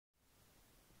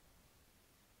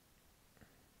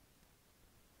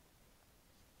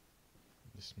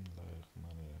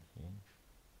बिस्मिल्लाहिर्रहमानिर्रहीम।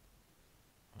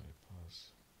 हमारे पास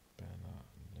पहला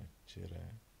लेक्चर है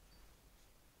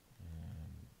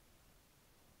and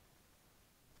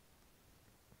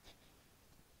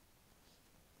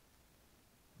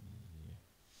ये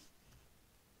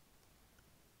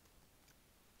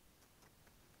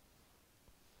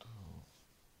तो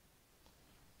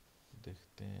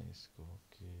देखते हैं इसको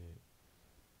कि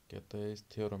कहता है इस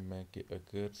थ्योरम में कि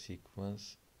अगर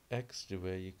सीक्वेंस x जो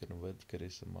है ये कन्वर्ज करे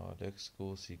स्मॉल x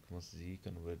को, सीक्वेंस z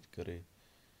कन्वर्ज करे,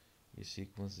 ये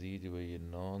सीक्वेंस z जो है ये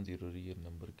नॉन ज़ीरो रियल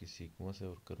नंबर की सीक्वेंस है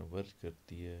और कन्वर्ज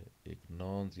करती है एक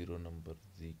नॉन ज़ीरो नंबर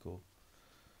z को,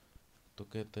 तो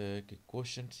कहता है कि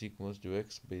क्वोशंट सीक्वेंस जो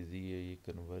x बाई z है ये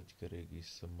कन्वर्ज करेगी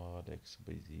स्मॉल x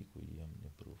बाई z को। ये हमने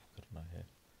प्रूफ करना है।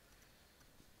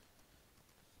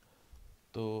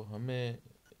 तो हमें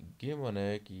गिवन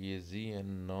है कि ये z n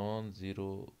non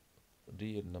zero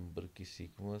real number की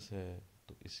सीक्वेंस है,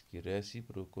 तो इसकी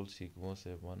रेसिप्रोकल सीक्वेंस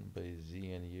है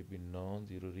 1/zn, ये भी नॉन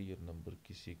ज़ीरो रियल नंबर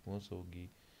की सीक्वेंस होगी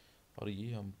और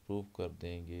ये हम प्रूव कर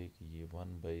देंगे कि ये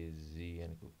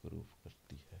 1/zn को प्रूफ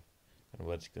करती है,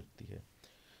 कन्वर्ज करती है।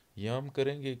 यह हम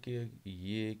करेंगे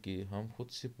कि हम खुद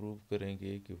से प्रूव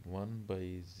करेंगे कि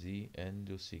 1/zn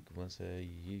जो सीक्वेंस है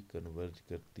ये कन्वर्ज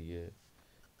करती है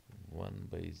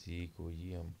 1/z को।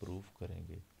 ये हम प्रूव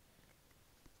करेंगे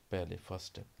पहले फर्स्ट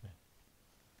स्टेप में।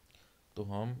 तो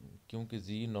हम क्योंकि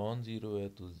z नॉन ज़ीरो है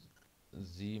तो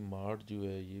z मार्ड जो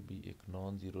है ये भी एक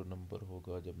नॉन ज़ीरो नंबर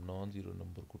होगा। जब नॉन ज़ीरो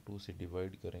नंबर को 2 से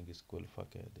डिवाइड करेंगे इसको अल्फ़ा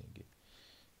कह देंगे।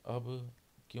 अब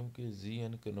क्योंकि z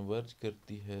n कन्वर्ज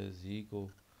करती है z को,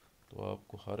 तो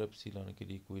आपको हर एप्सिलॉन के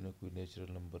लिए कोई ना कोई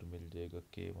नेचुरल नंबर मिल जाएगा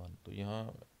k1। तो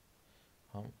यहाँ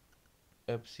हम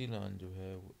एप्सिलॉन जो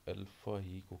है वो अल्फ़ा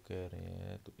ही को कह रहे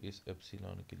हैं, तो इस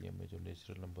एप्सिलॉन के लिए हमें जो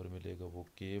नेचुरल नंबर मिलेगा वो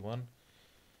k1।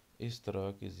 इस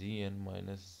तरह के zn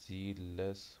माइनस z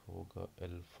लेस होगा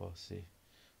अल्फ़ा से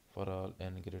for all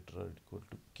n greater equal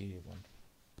to k1।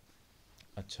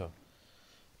 अच्छा,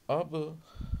 अब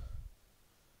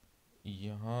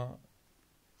यहाँ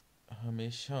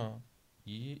हमेशा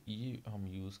ये हम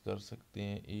यूज़ कर सकते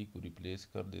हैं, a को रिप्लेस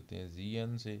कर देते हैं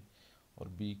zn से और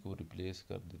b को रिप्लेस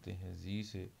कर देते हैं z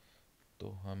से, तो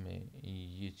हमें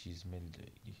ये चीज़ मिल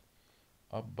जाएगी।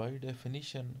 अब बाय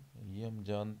डेफिनेशन ये हम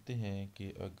जानते हैं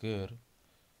कि अगर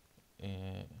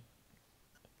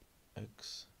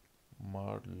x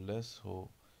मॉड लेस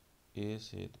हो a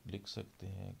से, तो लिख सकते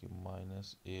हैं कि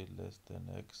minus a less than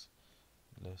x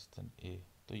less than a।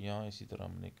 तो यहाँ इसी तरह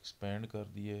हमने एक्सपेंड कर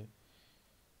दिया है,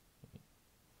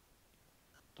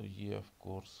 तो ये ऑफ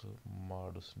कोर्स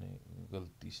मॉड उसने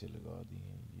गलती से लगा दी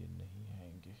हैं, ये नहीं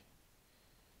आएंगे,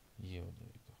 ये हो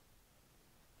जाएगा।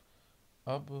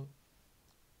 अब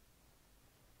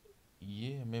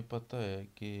ये हमें पता है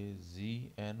कि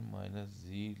zn minus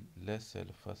z less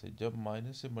alpha से जब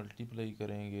माइनस से मल्टीप्लाई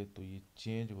करेंगे तो ये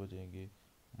चेंज हो जाएंगे,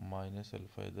 माइनस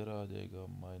अल्फ़ा इधर आ जाएगा,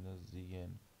 माइनस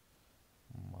zn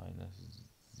माइनस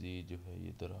z जो है ये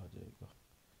इधर आ जाएगा।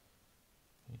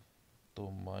 तो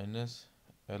माइनस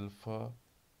अल्फ़ा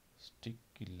स्टिक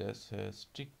की लेस है,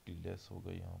 स्टिक की लेस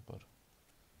होगा यहाँ पर,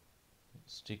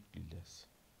 स्टिक की लेस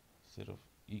सिर्फ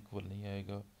इक्वल नहीं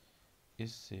आएगा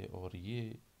इससे, और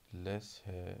ये लेस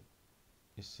है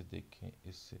इससे, देखें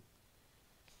इससे।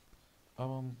 अब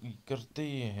हम करते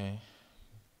ये हैं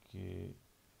कि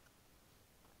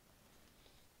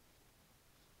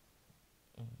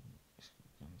इसको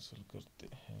कैंसिल करते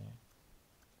हैं।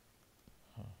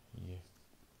 हाँ, ये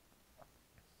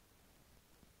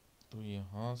तो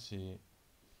यहाँ से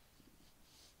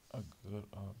अगर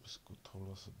आप इसको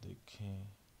थोड़ा सा देखें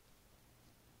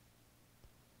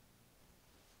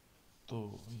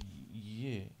तो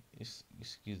ये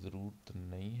इसकी ज़रूरत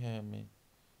नहीं है हमें,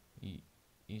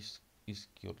 इस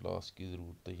इसकी और लास्ट की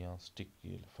ज़रूरत है, यहाँ स्टिक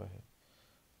की अल्फ़ा है।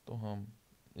 तो हम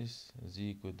इस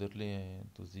z को इधर ले आए हैं,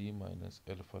 तो z minus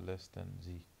alpha less than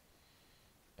z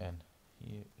n,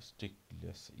 ये स्टिक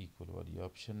लेस इक्वल वाली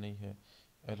ऑप्शन नहीं है,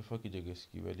 अल्फ़ा की जगह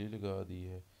इसकी वैल्यू लगा दी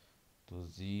है, तो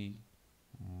z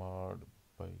mod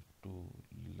by 2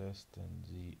 less than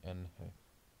z n है।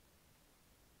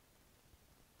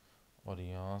 और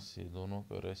यहाँ से दोनों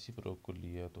का रेसिप्रोकल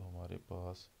लिया तो हमारे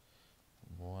पास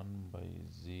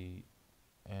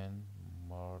 1/zn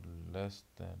mod less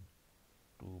than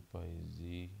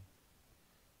 2/z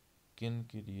किन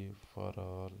के लिए, for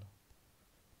all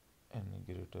n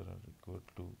greater equal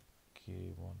to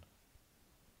k1।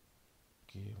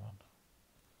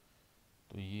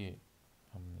 तो ये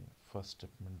हमने फर्स्ट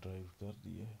स्टेप में ड्राइव कर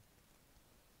दिया है।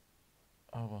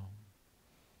 अब हम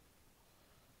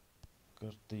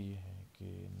करते ये हैं कि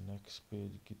नेक्स्ट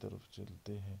पेज की तरफ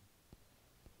चलते हैं।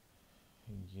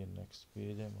 ये नेक्स्ट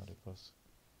पेज है हमारे पास।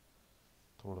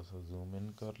 थोड़ा सा जूम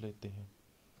इन कर लेते हैं,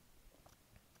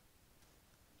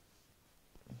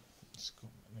 इसको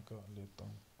मैं निकाल लेता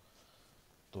हूँ।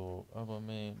 तो अब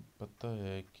हमें पता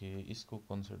है कि इसको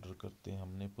कंसिडर करते हैं।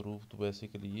 हमने प्रूफ तो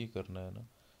बेसिकली ये करना है ना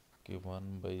कि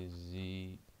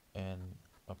 1/gn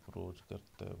अप्रोच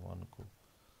करता है 1 को,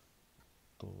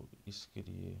 तो इसके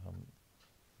लिए हम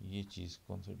ये चीज़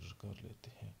कंसिडर कर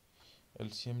लेते हैं।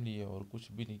 एलसीएम लिया और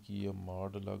कुछ भी नहीं किया,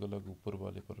 मॉड अलग अलग, ऊपर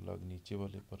वाले पर अलग, नीचे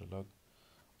वाले पर अलग,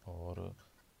 और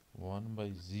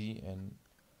 1/gn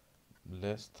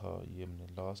लेस था, ये हमने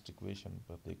लास्ट इक्वेशन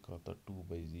पर देखा था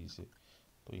 2/g से,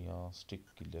 तो यहाँ स्टिक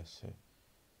की लेस है,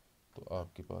 तो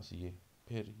आपके पास ये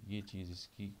फिर ये चीज़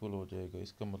इसकी इक्वल हो जाएगा।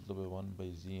 इसका मतलब है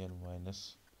 1/gn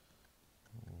minus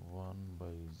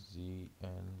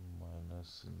 1/gn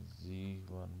minus g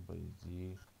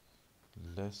 1/g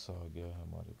less आ गया है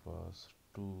हमारे पास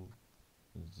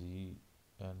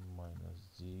 2gn minus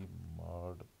g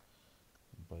mod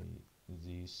by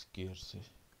ji square से।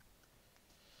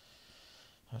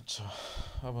 अच्छा,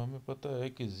 अब हमें पता है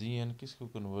कि जी एन किसको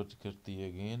कन्वर्ट करती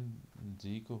है, अगेन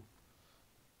जी को,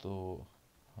 तो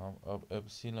हम अब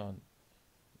एप्सिलॉन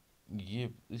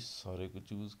ये इस सारे को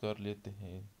चूज़ कर लेते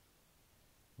हैं,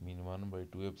 मीन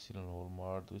 1/2 एप्सिलॉन होल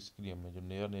मार, तो इसके लिए हमें जो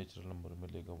नया नेचुरल नंबर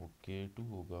मिलेगा वो k2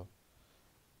 होगा।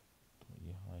 तो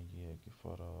यहाँ ये है कि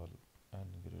फॉर ऑल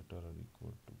n ग्रेटर और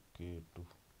इक्वल टू k2,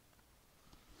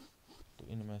 तो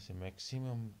इनमें से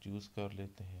मैक्सिमम चूज़ कर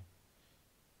लेते हैं।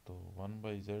 तो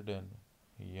 1/zn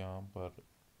यहाँ पर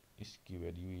इसकी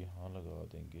वैल्यू यहाँ लगा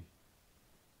देंगे,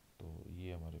 तो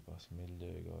ये हमारे पास मिल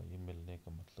जाएगा। ये मिलने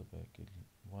का मतलब है कि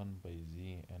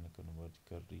 1/gn कन्वर्ज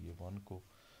कर रही है 1 को।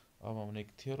 अब हमने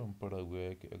एक थ्योरम पढ़ा हुआ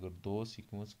है कि अगर दो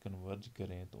सीक्वेंस कन्वर्ज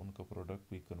करें तो उनका प्रोडक्ट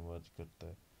भी कन्वर्ज करता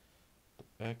है। तो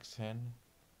xn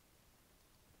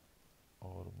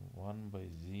और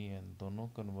 1/gn दोनों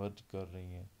कन्वर्ज कर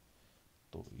रही हैं,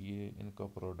 तो ये इनका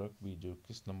प्रोडक्ट भी जो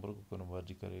किस नंबर को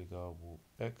कन्वर्ज करेगा वो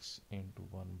x इंटू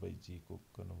 1/g को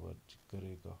कन्वर्ज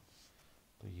करेगा।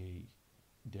 तो यही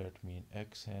डेट मीन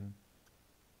xn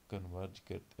कन्वर्ज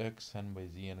कर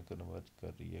xn/gn कन्वर्ज कर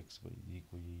रही है x/g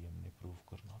को, यही हमने प्रूव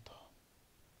करना था।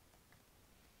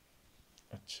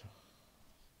 अच्छा,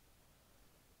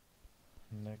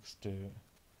 नेक्स्ट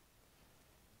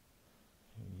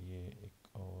ये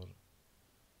एक और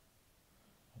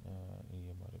ये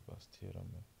हमारे पास थ्योरम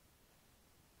है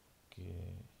कि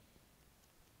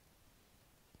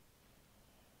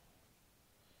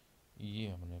ये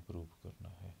हमने प्रूव करना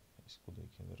है। इसको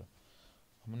देखें ज़रा,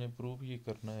 हमने प्रूव ये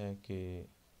करना है कि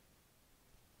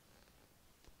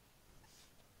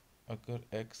अगर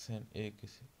xn एक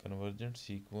कन्वर्जेंट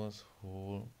सीक्वेंस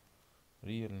हो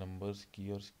रियल नंबर्स की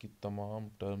और इसकी तमाम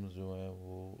टर्म्स जो हैं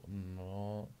वो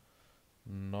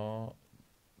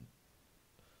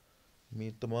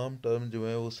तमाम टर्म जो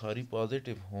है वो सारी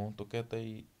पॉजिटिव हों, तो कहता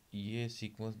है ये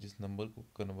सीक्वेंस जिस नंबर को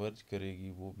कन्वर्ज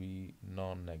करेगी वो भी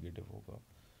नॉन नेगेटिव होगा।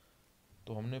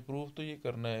 तो हमने प्रूव तो ये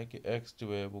करना है कि x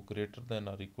जो है वो ग्रेटर देन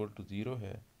और इक्वल टू ज़ीरो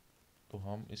है, तो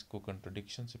हम इसको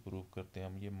कंट्रडिक्शन से प्रूव करते हैं।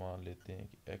 हम ये मान लेते हैं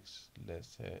कि x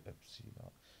लेस है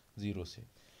एप्सिलॉन ज़ीरो से।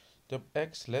 जब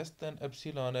x लेस देन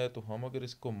एप्सिलॉन है तो हम अगर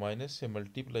इसको माइनस से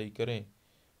मल्टीप्लाई करें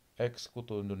x को,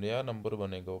 तो जो नया नंबर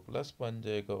बनेगा वो प्लस बन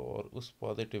जाएगा, और उस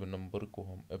पॉजिटिव नंबर को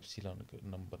हम एप्सिलॉन का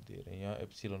नंबर दे रहे हैं। यहाँ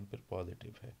एप्सिलॉन फिर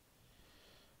पॉजिटिव है।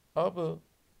 अब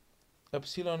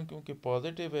एप्सिलॉन क्योंकि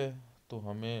पॉजिटिव है तो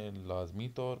हमें लाजमी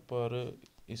तौर पर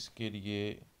इसके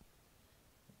लिए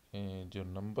जो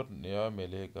नंबर नया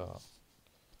मिलेगा,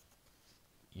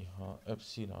 यहाँ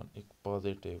एप्सिलॉन एक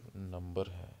पॉजिटिव नंबर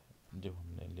है जो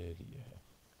हमने ले लिया है।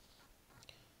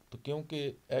 तो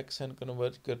क्योंकि एक्स एन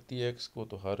कन्वर्ज करती है एक्स को,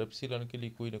 तो हर एप्सिलॉन के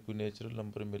लिए कोई ना कोई नेचुरल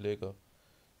नंबर मिलेगा।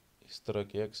 इस तरह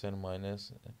के x N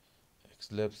minus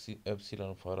x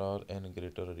epsilon for are N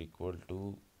greater equal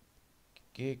to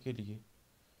के लिए।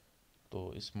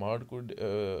 तो इस मॉड को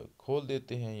खोल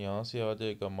देते हैं, यहाँ से आ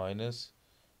जाएगा minus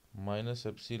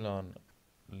epsilon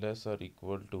less or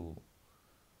equal to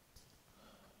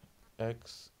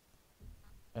x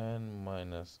N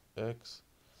minus x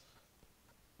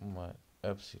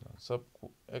epsilon,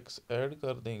 सबको एक्स ऐड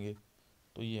कर देंगे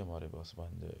तो ये हमारे पास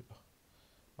बन जाएगा।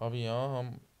 अब यहाँ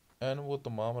हम एन वो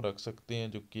तमाम रख सकते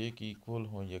हैं जो के की इक्वल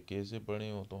हों या के से बड़े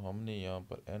हों, तो हमने यहाँ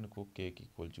पर एन को के की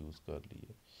इक्वल चूज़ कर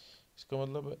लिया। इसका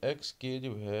मतलब एक्स के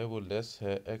जो है वो लेस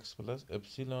है एक्स प्लस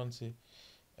एप्सिलॉन से।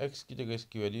 एक्स की जगह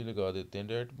इसकी वैल्यू लगा देते हैं,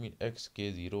 डेट मीन एक्स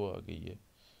के ज़ीरो आ गई है।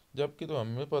 जबकि तो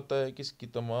हमें पता है कि इसकी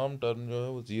तमाम टर्म जो है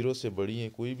वो ज़ीरो से बड़ी है,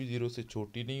 कोई भी ज़ीरो से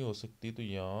छोटी नहीं हो सकती, तो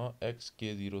यहाँ एक्स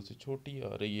के ज़ीरो से छोटी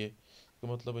आ रही है। तो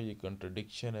मतलब है ये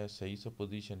कंट्रडिक्शन है। सही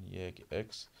सपोजिशन ये है कि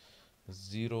एक्स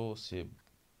ज़ीरो से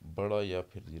बड़ा या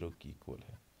फिर ज़ीरो की इक्वल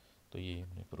है। तो ये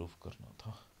हमने प्रूफ करना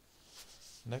था।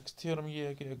 नेक्स्ट थ्योरम ये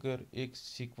है कि अगर एक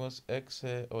सीक्वेंस x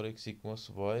है और एक सीक्वेंस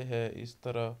y है, इस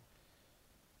तरह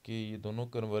कि ये दोनों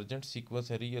कन्वर्जेंट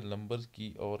सीक्वेंस है रियल नंबर्स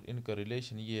की, और इनका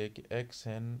रिलेशन ये है कि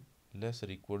xn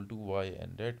laser equal to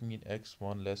yn, that mean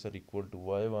x1 laser equal to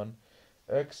y1,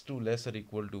 x2 laser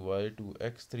equal to y2,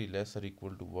 x3 laser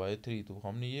equal to y3। तो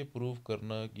हमने ये प्रूव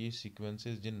करना कि ये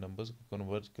सीक्वेंसेस जिन नंबर्स को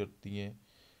कन्वर्ज करती हैं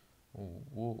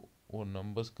वो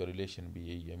नंबर्स का रिलेशन भी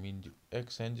यही है। मीन जो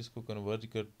xn जिसको कन्वर्ज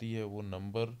करती है वो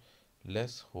नंबर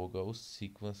लेस होगा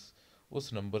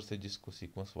उस नंबर से जिसको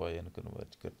सीक्वेंस yn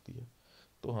कन्वर्ज करती है।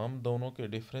 तो हम दोनों के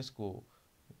डिफरेंस को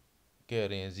कह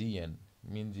रहे हैं zn,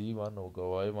 मीन z1 होगा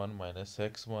y1 माइनस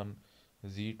x1,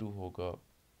 z2 होगा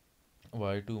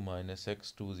y2 माइनस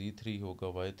x2, z3 होगा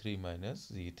y3 माइनस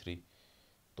z3।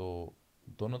 तो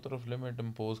दोनों तरफ लिमिट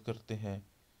इम्पोज करते हैं।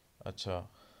 अच्छा,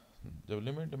 जब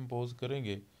लिमिट इम्पोज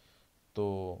करेंगे तो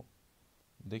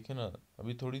देखें ना,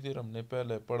 अभी थोड़ी देर हमने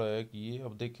पहले पढ़ा है कि ये,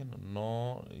 अब देखें ना,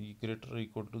 non greater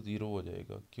equal to zero हो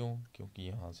जाएगा। क्यों? क्योंकि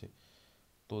यहाँ से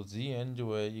तो जी एन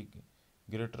जो है ये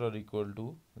ग्रेटर और इक्वल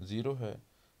टू ज़ीरो है,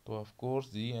 तो ऑफ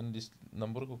कोर्स जी एन जिस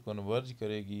नंबर को कन्वर्ज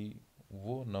करेगी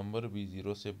वो नंबर भी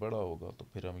ज़ीरो से बड़ा होगा। तो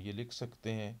फिर हम ये लिख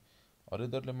सकते हैं, और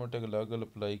इधर लिमिट अलग अलग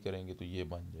अप्लाई करेंगे तो ये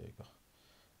बन जाएगा।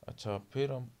 अच्छा,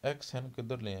 फिर हम एक्स एन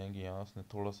किधर ले आएंगे? यहाँ उसने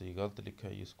थोड़ा सा ये गलत लिखा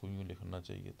है, इसको यूँ लिखना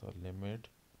चाहिए था, limit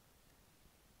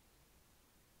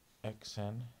x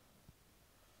N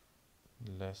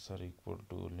laser equal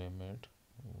to limit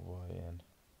Y N.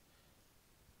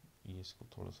 ये इसको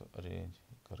थोड़ा सा अरेंज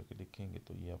करके लिखेंगे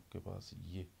तो ये आपके पास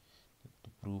ये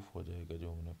तो प्रूफ हो जाएगा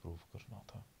जो हमने प्रूफ करना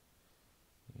था।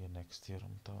 ये नेक्स्ट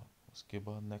थ्योरम था। उसके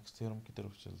बाद नेक्स्ट थ्योरम की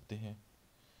तरफ चलते हैं।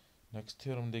 नेक्स्ट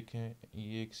थ्योरम देखें,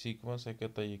 ये एक सीक्वेंस है,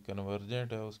 कहता है ये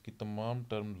कन्वर्जेंट है, उसकी तमाम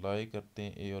टर्म लाई करते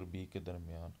हैं ए और बी के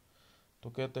दरमियान। तो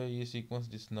कहता है ये सीक्वेंस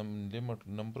जिस लिमिट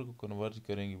नंबर को कन्वर्ज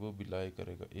करेंगे वो भी लाई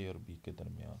करेगा ए और बी के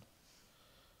दरमियान।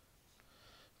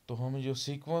 तो हम जो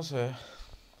सीक्वेंस है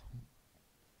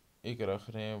एक रख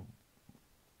रहे हैं,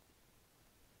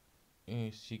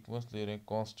 सीक्वेंस ले रहे हैं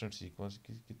कांस्टेंट सीक्वेंस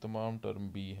की तमाम टर्म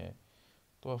बी है,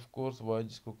 तो ऑफ कोर्स वाई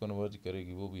जिसको कन्वर्ज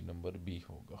करेगी वो भी नंबर बी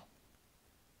होगा।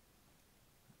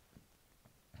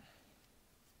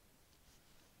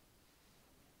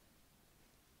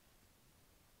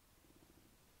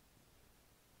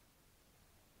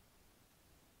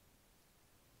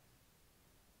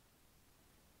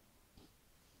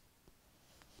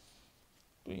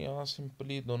 तो यहाँ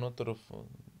सिंपली दोनों तरफ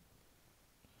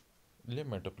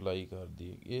लिमिट अप्लाई कर दी,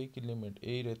 ए की लिमिट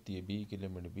ए रहती है, बी की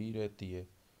लिमिट बी रहती है,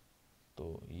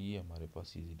 तो ये हमारे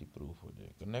पास इजीली प्रूफ हो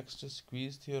जाएगा। नेक्स्ट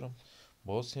स्क्वीज थ्योरम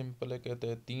बहुत सिंपल है, कहता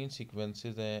है तीन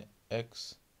सीक्वेंसेस हैं x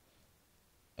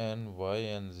N Y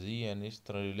N G N, इस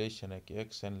तरह रिलेशन है कि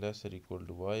x N laser equal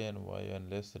to Y N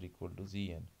laser equal to G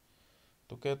N.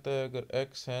 तो कहता है अगर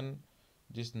एक्स एन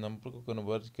जिस नंबर को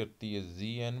कन्वर्ज करती है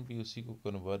जी एन भी उसी को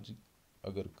कन्वर्ज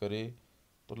अगर करे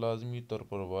तो लाजमी तौर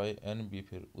पर वाई एन भी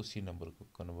फिर उसी नंबर को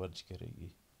कन्वर्ज करेगी।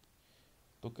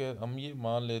 तो क्या हम ये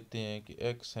मान लेते हैं कि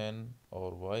एक्स एन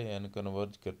और वाई एन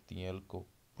कन्वर्ज करती हैं एल को,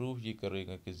 प्रूफ ये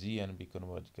करेगा कि जी एन भी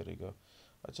कन्वर्ज करेगा।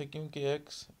 अच्छा, क्योंकि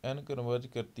एक्स एन कन्वर्ज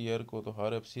करती है एल को, तो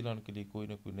हर एप्सिलॉन के लिए कोई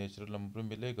ना कोई नेचुरल नंबर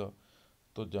मिलेगा,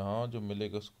 तो जहाँ जो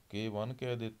मिलेगा उसको के वन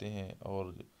कह देते हैं,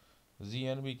 और जी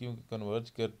एन भी क्योंकि कन्वर्ज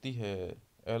करती है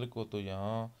एल को, तो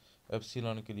यहाँ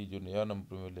एप्सिलॉन के लिए जो नया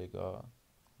नंबर मिलेगा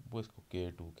वो इसको के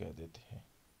टू कह देते हैं,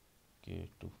 के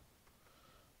टू।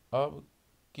 अब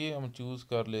के हम चूज़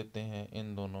कर लेते हैं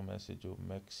इन दोनों में से जो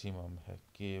मैक्सिमम है,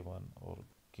 के वन और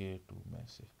के टू में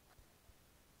से।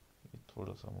 ये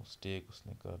थोड़ा सा मिस्टेक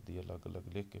उसने कर दिया, अलग अलग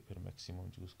लिख के फिर मैक्सिमम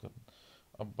चूज़ कर।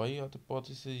 अब भाई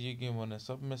हाइपोथेसिस ये गिवन है,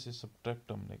 सब में से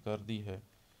सब्ट्रैक्ट हमने कर दी है।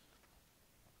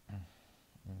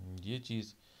 ये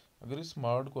चीज़ अगर इस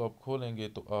मार्ड को आप खोलेंगे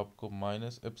तो आपको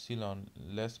माइनस एप्सिलॉन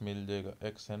लेस मिल जाएगा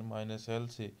एक्स एन माइनस एल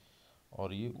से,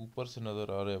 और ये ऊपर से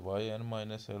नज़र आ रहा है वाई एन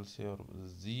माइनस एल से, और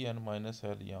जी एन माइनस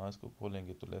एल यहाँ इसको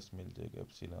खोलेंगे तो लेस मिल जाएगा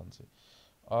एप्सिलॉन से।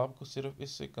 आपको सिर्फ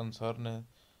इससे कंसर्न है,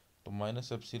 तो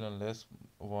minus epsilon less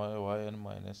Y N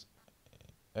minus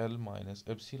L minus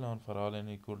epsilon for all N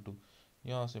equal to,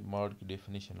 यहाँ से मॉड की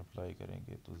डेफिनेशन अप्लाई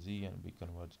करेंगे तो जी एन भी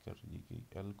कन्वर्ज कर दी गई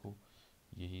एल को।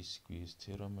 यही स्क्वीज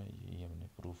थ्योरम है, यही हमने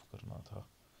प्रूफ करना था।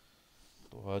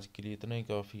 तो आज के लिए इतना ही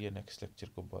काफ़ी है, नेक्स्ट लेक्चर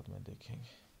को बाद में देखेंगे।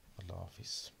 अल्लाह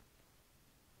हाफिज़।